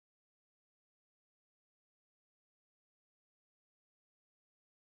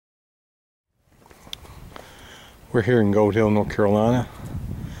We're here in Gold Hill, North Carolina.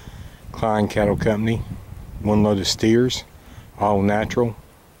 Klein Cattle Company. One load of steers, all natural.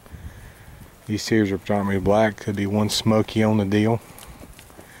 These steers are predominantly black. Could be one smoky on the deal.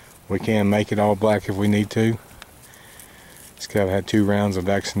 We can make it all black if we need to. This cow had 2 rounds of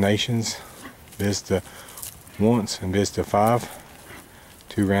vaccinations. Vista once and Vista 5.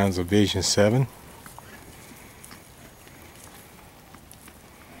 2 rounds of Vision 7.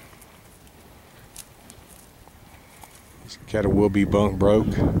 This cattle will be bunk broke.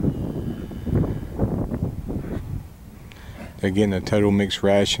 They're getting a total mixed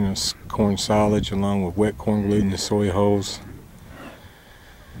ration of corn solids along with wet corn gluten and soy hulls.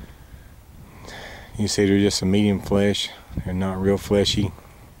 You see they're just a medium flesh. They're not real fleshy.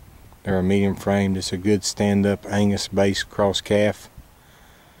 They're a medium frame. Just a good stand-up Angus based cross calf.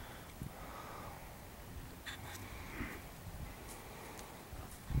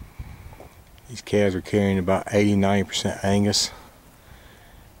 These calves are carrying about 80-90% Angus.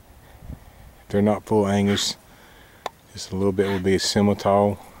 If they're not full Angus, just a little bit would be a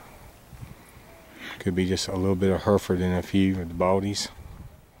Simmental. Could be just a little bit of Hereford and a few of the Baldies.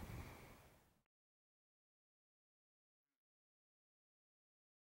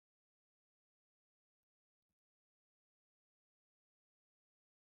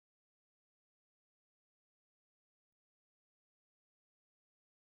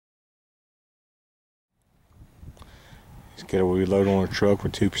 This cattle will be loaded on a truck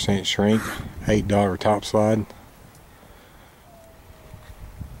with 2% shrink, $8 top slide.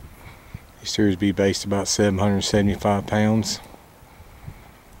 These steers be based about 775 pounds.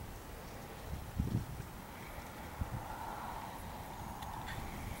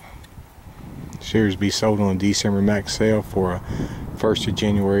 Steers be sold on a December max sale for a 1st of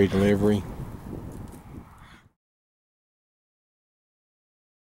January delivery.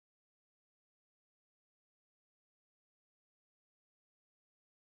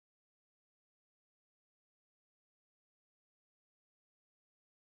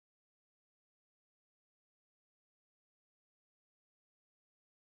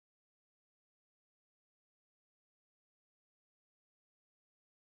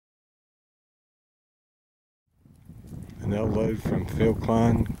 An load from Phil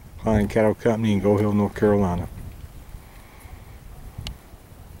Klein Cattle Company in Gold Hill, North Carolina.